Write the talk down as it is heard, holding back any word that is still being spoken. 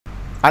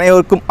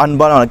அனைவருக்கும்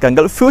அன்பான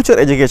வணக்கங்கள். ஃபியூச்சர்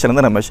எஜுகேஷன்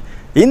வந்து ரமேஷ்.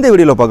 இந்த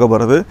வீடியோவில் பார்க்க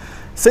போகிறது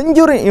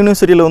செஞ்சுரியன்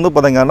யூனிவர்சிட்டியில் வந்து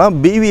பார்த்தீங்கன்னா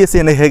BVSc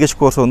அண்ட் ஹேகேஜ்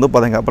கோர்ஸ் வந்து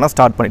பார்த்தீங்க அப்படின்னா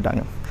ஸ்டார்ட்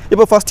பண்ணிட்டாங்க.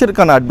 இப்போ ஃபஸ்ட்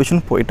இயருக்கான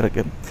அட்மிஷன்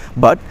போயிட்டுருக்கு.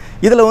 பட்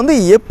இதில் வந்து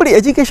எப்படி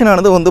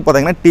எஜுகேஷனானது வந்து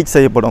பார்த்தீங்கன்னா டீச்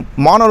செய்யப்படும்,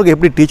 மாணவர்களுக்கு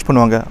எப்படி டீச்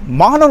பண்ணுவாங்க,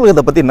 மாணவர்கள்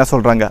இதை பற்றி என்ன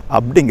சொல்கிறாங்க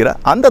அப்படிங்கிற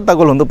அந்த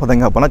தகவல் வந்து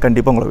பார்த்தீங்க அப்படின்னா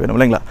கண்டிப்பாக உங்களுக்கு வேணும்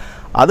இல்லைங்களா?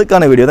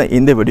 அதுக்கான வீடியோ தான்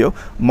இந்த வீடியோ.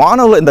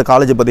 மாணவர்கள் இந்த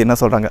காலேஜை பற்றி என்ன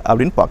சொல்கிறாங்க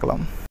அப்படின்னு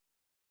பார்க்கலாம்.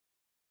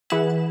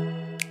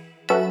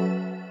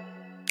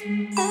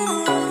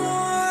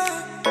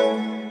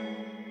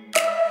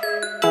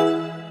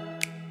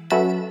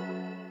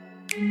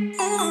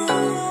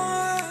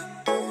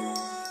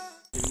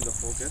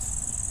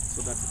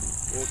 So that's the thing.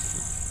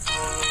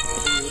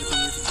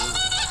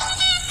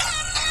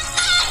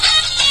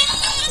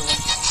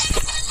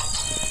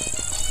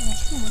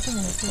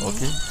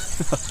 Okay.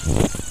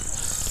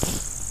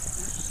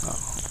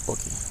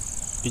 Okay.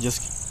 You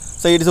just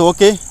say it is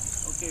okay?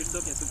 Okay, it's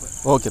okay, super.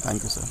 Okay,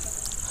 thank you, sir.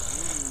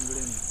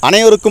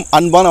 அனைவருக்கும்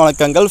அன்பான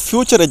வணக்கங்கள்.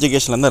 ஃபியூச்சர்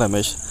எஜுகேஷன்லேருந்து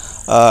ரமேஷ்.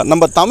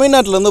 நம்ம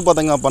தமிழ்நாட்டிலேருந்து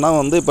பார்த்தீங்க அப்படின்னா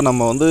வந்து இப்போ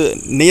நம்ம வந்து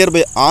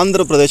நியர்பை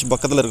ஆந்திர பிரதேஷ்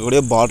பக்கத்தில்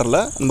இருக்கக்கூடிய பார்டரில்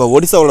நம்ம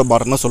ஒடிசாவோட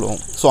பார்டர்னு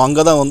சொல்லுவோம். ஸோ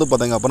அங்கே தான் வந்து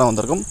பார்த்தீங்க அப்படின்னா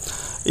வந்திருக்கும்.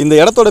 இந்த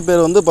இடத்தோட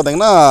பேர் வந்து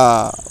பார்த்திங்கன்னா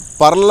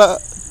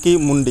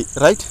பர்லக்கிமுண்டி,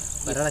 right?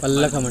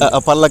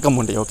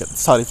 பல்லக்கமுண்டி. Okay,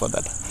 sorry for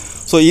that.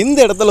 So இந்த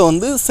இடத்துல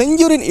வந்து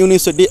செஞ்சுரியன்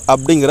யூனிவர்சிட்டி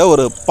அப்படிங்கிற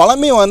ஒரு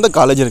பழமை வாய்ந்த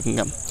காலேஜ்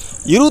இருக்குங்க.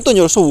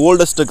 25 வருஷம்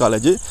oldest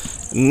college.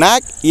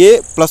 NAC A++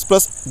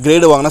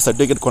 grade வாங்கின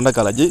சர்டிஃபிகேட் கொண்ட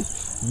காலேஜ்.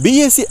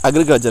 B.Sc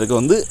அக்ரிகல்ச்சருக்கு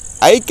வந்து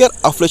ஐக்கர்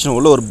அஃபிலேஷன்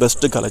உள்ள ஒரு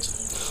பெஸ்ட்டு காலேஜ்.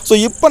 ஸோ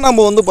இப்போ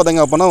நம்ம வந்து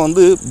பார்த்திங்க அப்படின்னா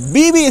வந்து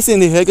BVSc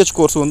இந்த ஹேகேஜ்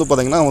கோர்ஸ் வந்து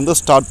பார்த்திங்கன்னா வந்து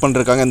ஸ்டார்ட்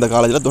பண்ணிருக்காங்க இந்த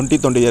காலேஜில்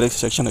 2020 இயர்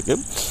செக்ஷனுக்கு.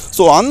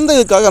 ஸோ அந்த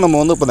இதுக்காக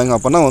நம்ம வந்து பார்த்திங்க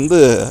அப்படின்னா வந்து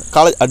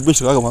காலேஜ்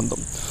அட்மிஷனுக்காக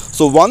வந்தோம்.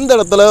 ஸோ வந்த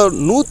இடத்துல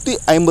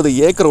 150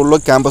 ஏக்கர் உள்ள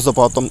கேம்பஸை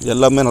பார்த்தோம்.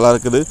 எல்லாமே நல்லா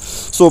இருக்குது.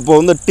 ஸோ இப்போ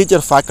வந்து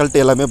டீச்சர்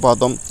ஃபேக்கல்ட்டி எல்லாமே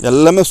பார்த்தோம்.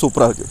 எல்லாமே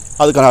சூப்பராக இருக்குது.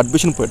 அதுக்கான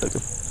அட்மிஷன்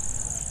போய்ட்டுருக்கு.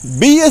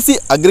 B.Sc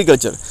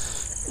Agriculture.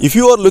 If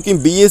you are looking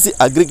B.Sc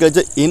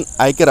Agriculture in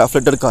ICAR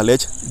affiliated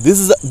college, this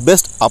is the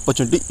best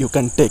opportunity you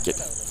can take it.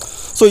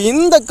 So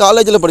இந்த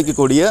காலேஜில்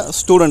படிக்கக்கூடிய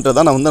ஸ்டூடெண்ட்டை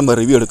தான் நம்ம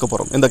ரிவ்யூ எடுக்க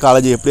போகிறோம். இந்த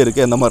காலேஜ் எப்படி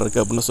இருக்குது, எந்த மாதிரி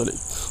இருக்குது அப்படின்னு சொல்லி.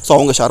 ஸோ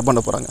அவங்க ஷேர் பண்ண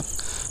போகிறாங்க.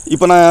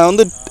 இப்போ நான்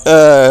வந்து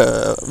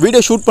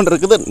வீடியோ ஷூட்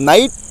பண்ணுறதுக்கு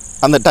நைட்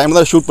அந்த டைமில்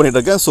தான் ஷூட்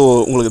பண்ணிகிட்ருக்கேன். ஸோ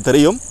உங்களுக்கு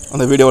தெரியும்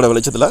அந்த வீடியோவோட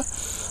வெளிச்சத்தில்.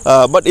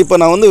 பட் இப்போ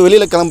நான் வந்து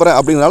வெளியில் கிளம்புறேன்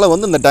அப்படிங்கிறனால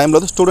வந்து இந்த டைமில்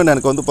வந்து ஸ்டூடெண்ட்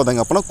எனக்கு வந்து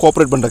பார்த்தாங்க அப்படின்னா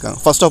கோஆப்ரேட் பண்ணிருக்காங்க.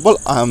 First of all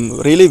I am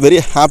really very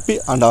happy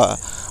and I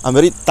am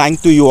very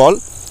thank to you all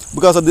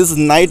because of this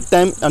night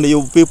time and you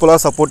people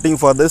are supporting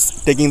for this,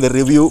 taking the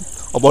review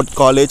about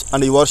college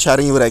and you are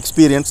sharing your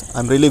experience. I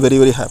am really very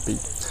very happy.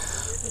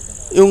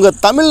 இவங்க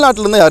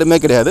தமிழ்நாட்டிலேருந்து யாருமே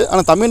கிடையாது.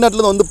 ஆனால்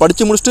தமிழ்நாட்டிலேருந்து வந்து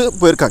படித்து முடிச்சுட்டு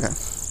போயிருக்காங்க.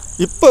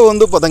 இப்போ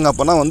வந்து பார்த்தாங்க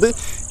அப்படின்னா வந்து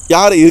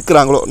யார்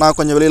இருக்கிறாங்களோ, நான்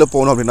கொஞ்சம் வெளியில்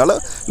போகணும் அப்படின்னால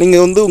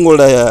நீங்கள் வந்து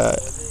உங்களோட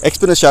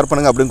எக்ஸ்பீரியன்ஸ் ஷேர்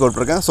பண்ணுங்கள் அப்படின்னு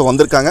கூப்பிட்ருக்கேன். ஸோ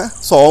வந்திருக்காங்க.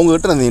 ஸோ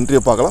அவங்ககிட்ட அந்த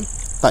இன்டர்வியூ பார்க்கலாம்.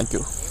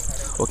 Thank you.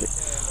 Okay,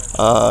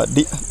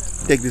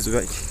 take this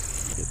guy.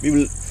 We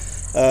will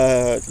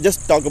just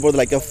talk about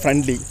like a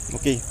friendly.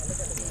 Okay,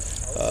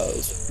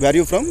 where are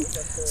you from?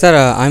 Sir,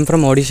 I'm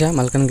from Odisha,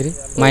 Malkangiri.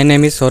 My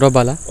name is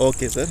Sorobala.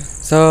 Okay, sir.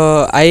 So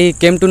I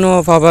came to know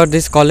about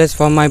this college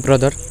from my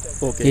brother.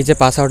 Okay. He's a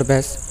pass out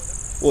batch.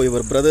 Oh,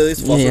 your brother is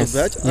pass out Yes,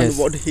 batch. And yes.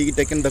 what he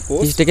taken the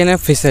course? He's taken a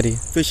fishery.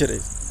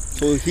 Fisheries.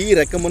 So he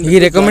recommended.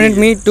 He recommended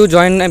me to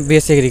join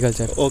B.Sc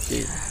agriculture.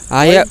 Okay.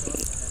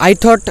 I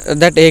thought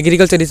that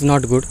agriculture is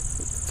not good.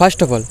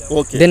 First of all.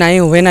 Okay. Then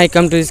when I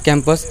come to this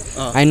campus,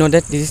 I know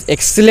that this is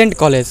excellent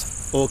college.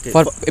 Okay.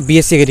 For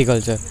B.Sc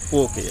agriculture.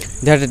 Okay.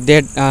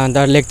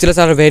 The lecturers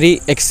are very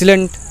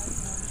excellent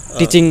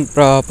teaching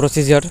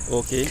procedure.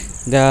 Okay.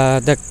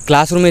 The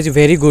classroom is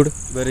very good.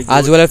 Very good.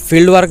 As well as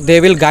field work, they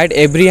will guide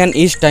every and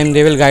each time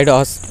they will guide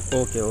us.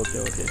 Okay. Okay.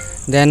 Okay.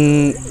 Then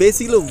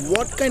basically,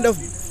 what kind of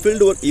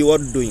field work you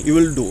are doing? You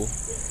will do.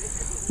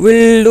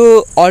 we'll do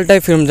all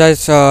type films.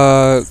 That's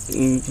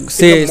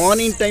say in the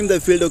morning time the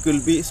field work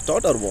will be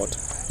start or what?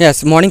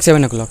 Yes, morning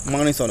 7 o'clock.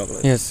 Morning 7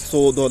 o'clock. Yes. So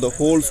the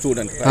whole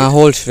student, right?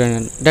 Whole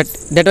student.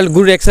 That will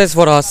good exercise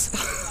for us.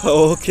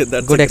 Okay,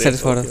 that's good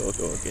exercise for us.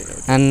 Okay.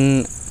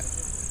 And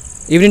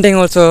evening time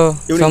also.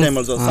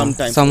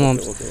 Sometimes.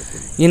 Okay.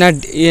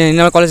 In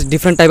our college,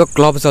 different type of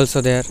clubs also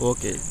there.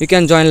 Okay. You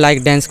can join like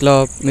dance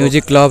club,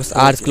 music clubs,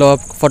 arts club,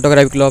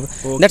 photography club.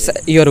 Okay. That's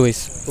your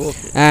wish.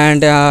 Okay.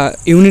 And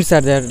units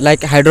are there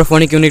like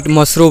hydroponic unit,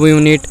 mushroom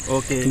unit.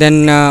 Okay. Then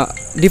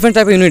different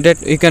type of unit that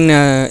you can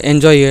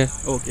enjoy here.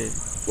 Okay.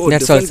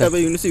 That's different also type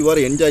of units you are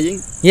enjoying?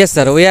 Yes,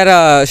 sir. We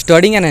are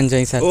studying and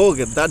enjoying, sir.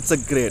 Okay, that's a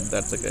great.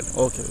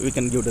 Okay, we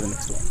can give to the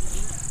next one.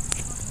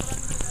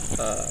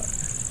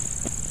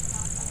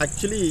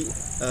 Actually,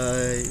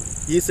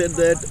 he said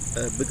that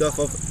because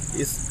of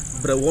his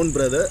own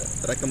brother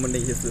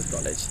recommending this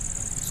college.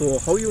 So So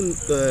how you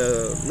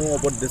know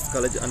about this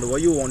college and why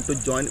you want to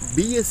join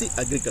B.Sc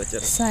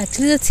Agriculture? So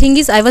actually the thing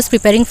is I was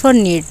preparing for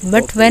neet,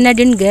 but when I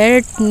didn't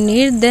get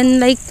neet, then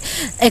like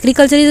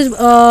agriculture is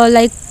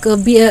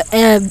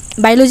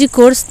biology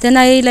course. Then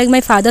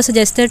my father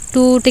suggested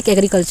to take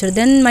agriculture.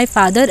 Then my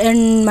father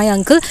and my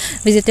uncle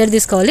visited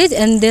this college,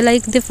 and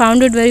they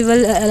found it very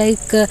well.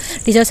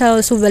 Teachers are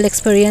also well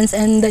experienced,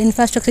 and the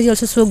infrastructure is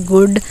also so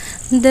good.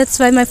 That's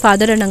why my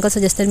father and uncle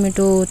suggested me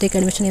to take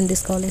admission in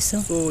this college.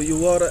 So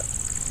you are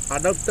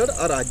adopted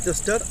or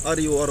adjusted, or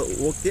you are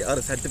okay or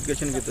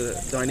certification with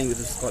joining with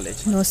this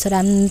college? No sir,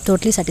 I'm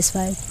totally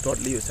satisfied.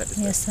 Totally you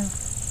satisfied? Yes sir.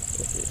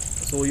 Okay.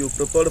 So you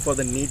prepared for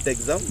the NEET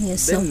exam.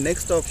 Yes then sir.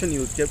 next option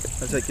you kept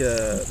as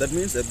that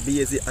means a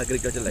B.Sc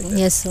Agriculture like that.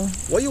 Yes sir.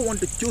 Why you want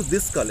to choose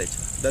this college?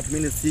 That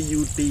means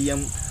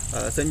CUTM,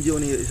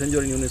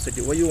 Centurion University.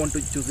 Why you want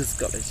to choose this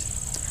college?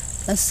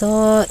 So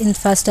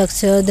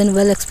infrastructure, then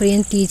well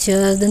experienced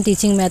teachers, then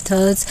teaching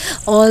methods,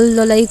 all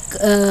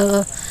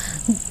the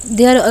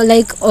they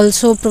are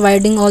also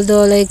providing all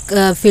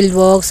the field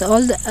works,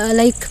 all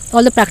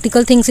the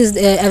practical things is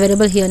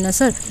available here, na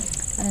sir.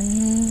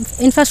 And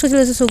infrastructure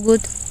is also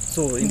good.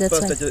 So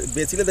infrastructure,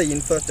 basically the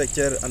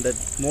infrastructure and the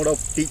mode of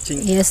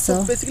teaching. Yes sir.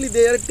 So basically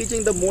they are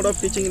teaching the mode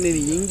of teaching in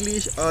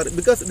English, or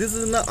because this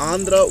is in the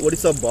Andhra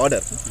Odisha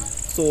border.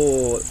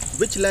 So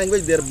which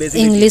language they are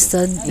basically English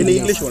teaching? sir. In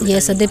English only.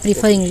 Yes sir, they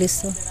prefer English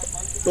sir.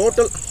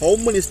 Total how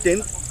many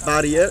strength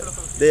per year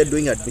they are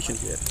doing admission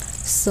here?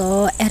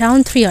 So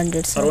around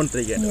 300 sir. Around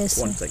 300. Yes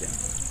sir. Once again.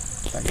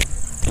 Thank you.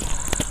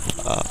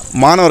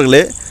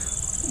 மாணவர்களே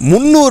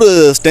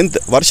 300 strength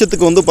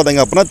வருஷத்துக்கு வந்து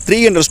பார்த்தீங்க அப்படின்னா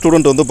 300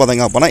 student வந்து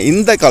பார்த்தீங்க அப்படின்னா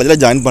இந்த காலேஜில்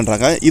ஜாயின்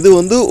பண்ணுறாங்க. இது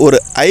வந்து ஒரு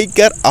ஐ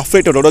care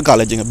அஃபிலியேட்டடோட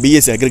காலேஜுங்க.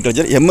 B.Sc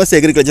agriculture, M.Sc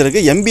agriculture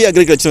இருக்குது, MBA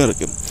அக்ரிகல்ச்சரும்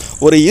இருக்குது.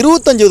 ஒரு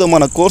 25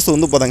 விதமான கோர்ஸ்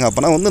வந்து பார்த்தீங்க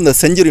அப்படின்னா வந்து இந்த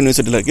செஞ்சுரி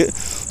யூனிவர்சிட்டியில் இருக்குது.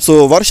 ஸோ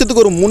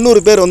வருஷத்துக்கு ஒரு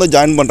 300 பேர் வந்து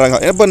ஜாயின் பண்ணுறாங்க.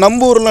 இப்போ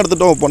நம்ம ஊரில்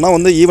எடுத்துகிட்டோம் அப்படின்னா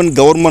வந்து ஈவன்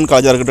கவர்மெண்ட்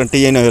காலேஜாக இருக்கட்டும்,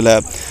 TNUவில்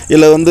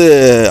இல்லை வந்து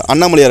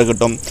அண்ணாமலையாக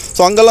இருக்கட்டும்,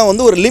 ஸோ அங்கெல்லாம்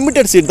வந்து ஒரு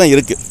லிமிடெட் சீட் தான்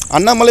இருக்குது.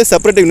 அண்ணாமலை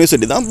செப்பரேட்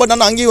யூனிவர்சிட்டி தான், பட்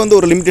ஆனால் அங்கேயும் வந்து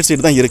ஒரு லிமிடெட்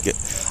சீட் தான் இருக்குது.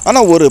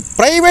 ஆனால் ஒரு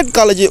ப்ரைவேட்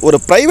காலேஜ், ஒரு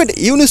ப்ரைவேட்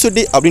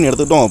யூனிவர்சிட்டி அப்படின்னு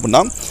எடுத்துக்கிட்டோம்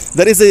அப்படின்னா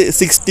தெர் இஸ்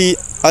 60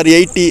 ஆர்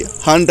 80,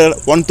 100,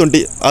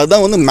 120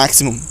 அதுதான் வந்து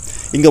மேக்ஸிமம்.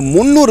 இங்கே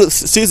 300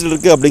 சீட்ஸ்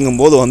இருக்குது.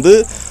 அப்படிங்கும்போது வந்து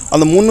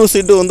அந்த 300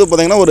 சீட்டு வந்து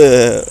பார்த்திங்கன்னா ஒரு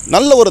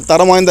நல்ல ஒரு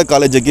தரம் வாய்ந்த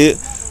காலேஜுக்கு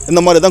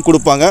இந்த மாதிரி தான்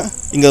கொடுப்பாங்க.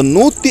 இங்கே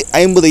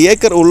 150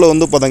 ஏக்கர் உள்ள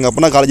வந்து பார்த்திங்க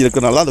அப்படின்னா காலேஜ்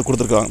இருக்கிறனால அதை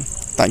கொடுத்துருக்காங்க.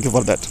 Thank you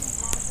for that.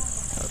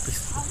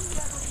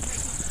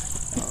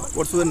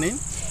 What's your name?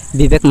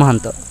 Vivek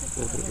Mahanto.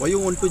 Okay. Why you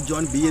want to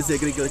join B.Sc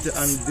Agriculture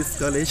and this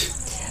college?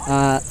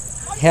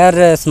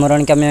 Here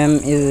Smaranika ma'am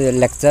is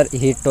lecture.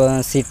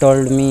 She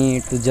told me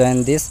to join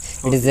this.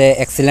 It is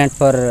excellent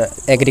for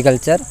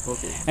agriculture.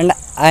 Okay. And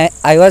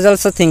I was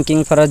also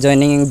thinking for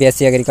joining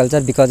B.Sc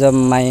Agriculture because of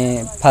my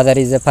father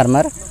is a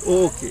farmer.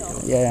 Okay.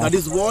 Yeah. That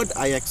is what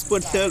I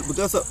expected,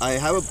 because I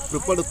have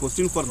prepared a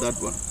question for that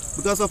one.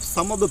 Because of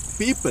some of the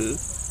people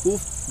who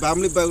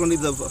family background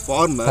is a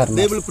farmer,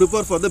 they will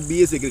prepare for the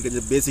B.Sc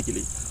Agriculture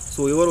basically.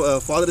 So your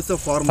father is a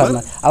farmer.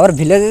 Our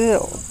village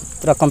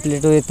is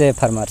complete with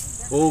farmers.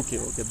 Okay,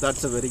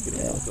 that's a very great.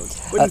 Yeah. Okay.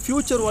 But in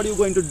future, what are you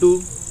going to do?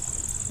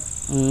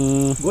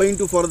 Going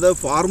to for the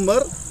farmer,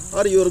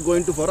 or you are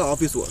going to for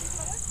office work?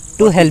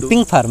 To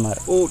helping farmer.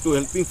 Oh, to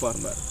helping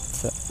farmer.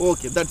 Sir.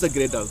 Okay, that's a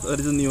great answer.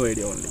 That is a new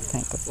idea only.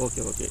 Thank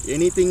you. Okay.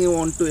 Anything you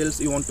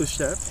want to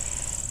share?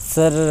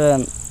 Sir,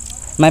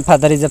 my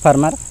father is a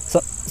farmer. So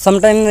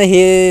sometimes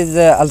he is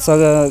also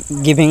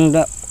giving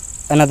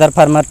another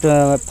farmer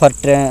for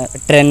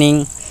training.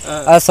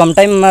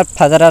 Sometimes my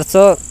father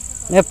also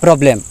a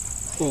problem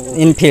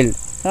in field.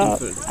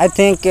 I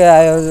think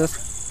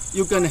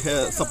you can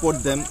support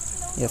them.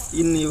 Yes.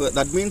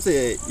 That means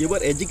your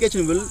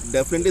education will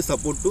definitely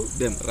support to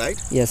them, right?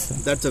 Yes sir.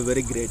 That's a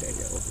very great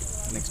idea. Okay,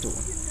 next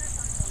one.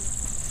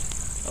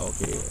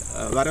 Okay,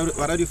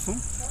 where are you from?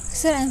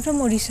 Sir, I'm from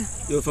Odisha.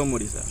 You're from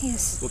Odisha.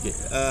 Yes. Okay,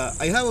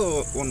 I have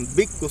one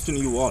big question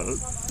you all.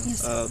 Yes.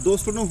 Those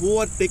students who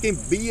are taking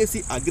B.Sc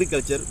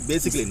Agriculture,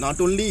 basically not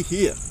only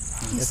here,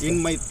 Yes. in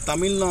my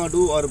Tamil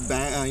Nadu or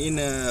in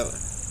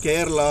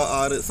Kerala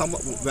or some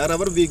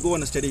wherever we go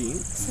and studying,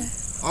 Sir.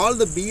 all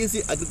the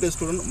B.Sc Agriculture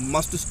students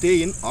must stay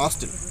in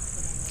hostel.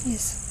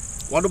 Yes.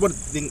 What about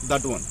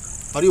that one?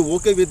 Are you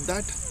okay with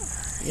that?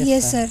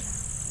 Yes sir.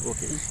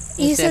 Okay.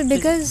 Yes sir,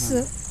 because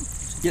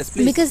Yes,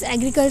 please. because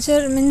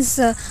agriculture means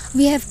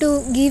we have to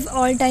give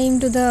all time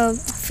to the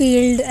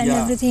field and Yeah.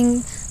 everything,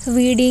 so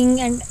weeding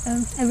and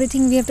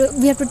everything.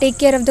 We have to take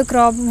care of the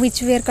crop which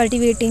we are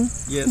cultivating.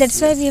 Yes, That's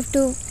why yes. we have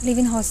to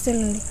live in hostel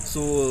only.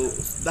 So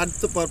that's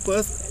the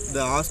purpose.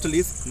 The hostel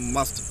is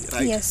must,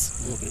 right? Yes.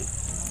 Okay.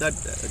 That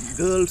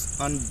girls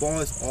and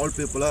boys, all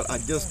people are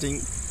adjusting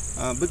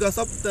because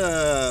of the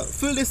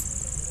field is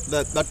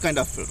that kind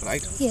of field,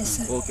 right? Yes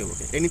sir. Okay.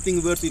 Anything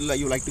words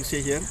you like to say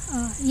here?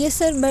 Yes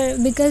sir,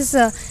 but because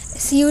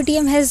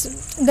CUTM has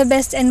the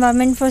best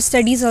environment for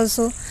studies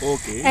also,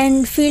 Okay.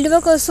 and field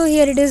work also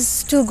here it is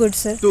too good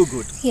sir. Too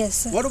good. Yes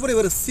sir. What about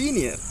your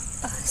senior?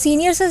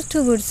 Seniors are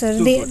too good sir.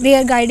 Too they good. they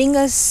are guiding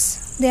us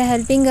they are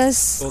helping us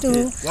Okay.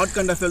 to. What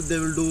kind of help they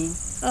will do?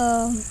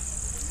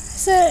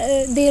 Sir,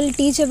 they'll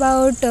teach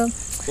about.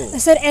 Oh.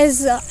 Sir, as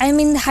I'm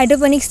in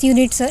hydroponics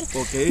unit, sir.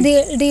 Okay.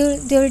 They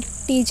will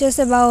teach us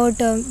about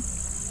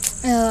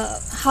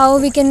how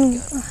we can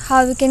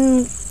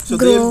So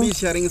they grow. will be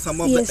sharing some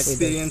of Yes. the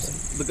experience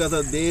because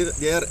of they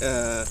are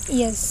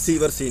Yes.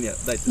 senior.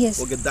 Right. Yes.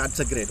 Okay, that's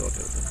a great.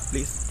 Okay.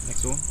 Please,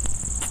 next one.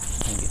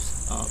 Thank you.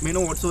 May I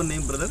know what's your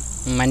name, brother?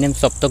 My name is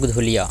Saptak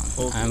Dhulia.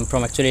 Okay. I am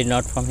from actually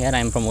not from here.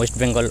 I am from West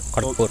Bengal,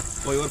 Kharagpur.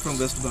 Oh, you are from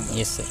West Bengal.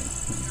 Yes, sir.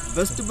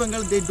 West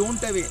Bengal, they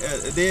don't have,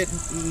 they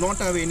not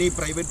have any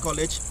private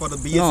college for the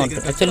BSc No,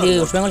 agriculture. actually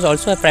or West Bengal is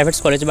also a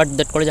private college, but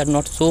that college are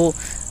not so,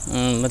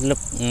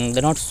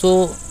 they're not so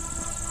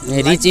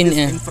Like rich in, this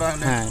infra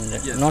and-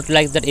 yes. not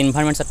like that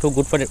environments are too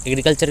good for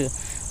agriculture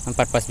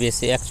purpose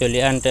BSc actually,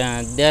 and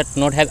they are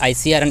not have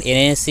ICR and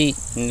NSC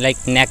like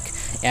NAC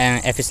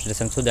FS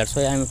lesson, so that's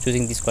why I am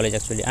choosing this college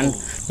actually, and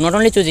not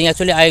only choosing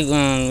actually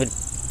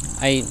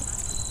I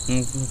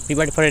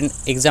prepared for an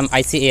exam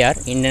ICAR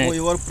in Oh,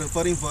 you are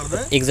preparing for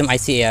the exam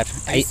ICAR.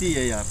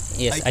 ICAR.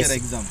 Yes, ICAR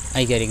exam.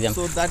 ICAR exam.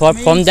 So that From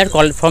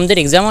means- from that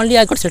exam only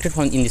I got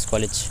selected in this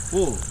college.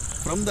 Oh,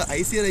 from the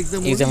ICAR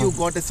exam Exam. only you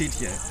got a seat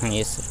here.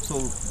 Yes, sir. So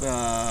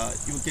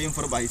you came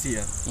from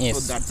ICAR. Yes.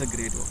 So that's a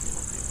great.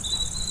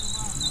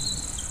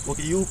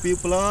 Okay, you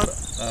people are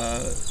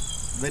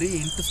very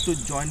interested to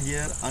join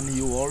here, and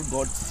you all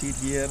got seat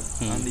here,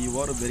 and you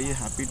are very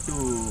happy to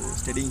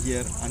studying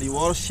here, and you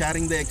are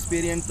sharing the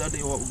experience that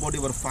about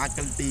your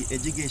faculty,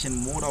 education,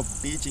 mode of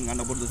teaching, and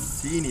about the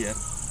senior,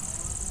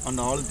 and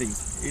all things.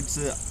 It's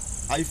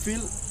I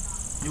feel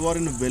you are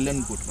in well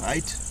and good,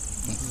 right?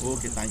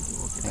 Okay, thank you.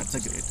 Okay, that's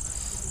a great.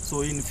 So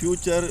in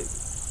future,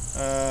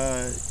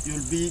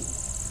 you'll be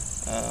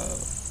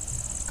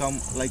come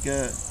like a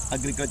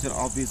agriculture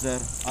officer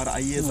or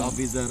IAS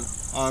officer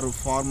or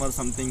farmer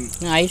something.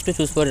 I used to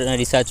choose for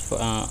research for,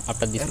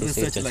 after this Research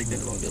research. like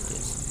that.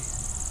 Yes.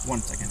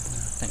 1 second.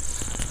 Thanks.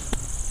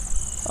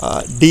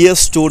 Dear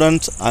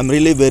students, I'm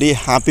really very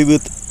happy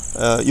with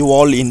you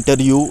all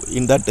interview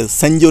in that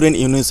Centurion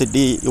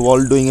University. You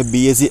all doing a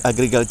B.Sc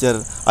agriculture.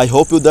 I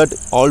hope you that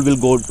all will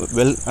go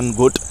well and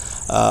good.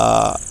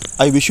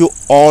 I wish you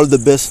all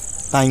the best.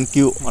 Thank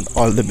you and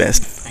all the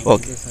best.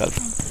 Okay.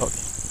 Okay.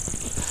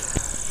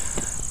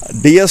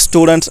 Dear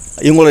students,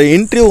 இவங்களோட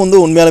interview வந்து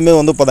உண்மையாலுமே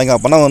வந்து பார்த்திங்க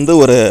அப்படின்னா வந்து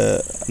ஒரு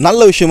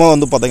நல்ல விஷயமா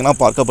வந்து பார்த்திங்கன்னா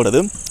பார்க்கப்படுது.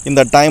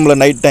 இந்த டைமில்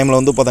நைட் டைமில்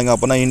வந்து பார்த்திங்க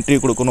அப்படின்னா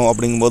இன்டர்வியூ கொடுக்கணும்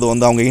அப்படிங்கும்போது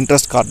வந்து அவங்க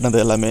இன்ட்ரெஸ்ட் காட்டினது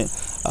எல்லாமே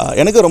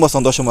எனக்கு ரொம்ப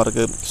சந்தோஷமாக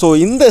இருக்குது. ஸோ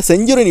இந்த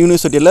செஞ்சுரியன்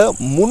யூனிவர்சிட்டியில்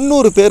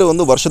 300 பேர்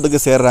வந்து வருஷத்துக்கு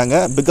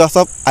சேர்றாங்க because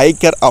of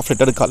ஐகேர்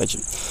affiliated college.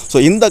 So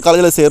இந்த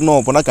காலேஜில் சேரணும்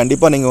அப்படின்னா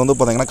கண்டிப்பாக நீங்கள் வந்து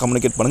பார்த்திங்கன்னா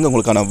கம்யூனிகேட் பண்ணுங்கள்.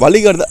 உங்களுக்கான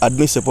வழிகாட்டு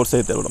அட்மிஷன் சப்போர்ட்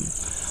செய்து தருவிடும்.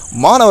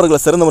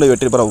 மாணவர்களை சிறந்த முறை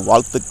வெற்றி பெற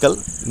வாழ்த்துக்கள்.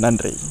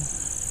 நன்றி.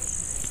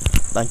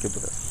 தேங்க்யூ.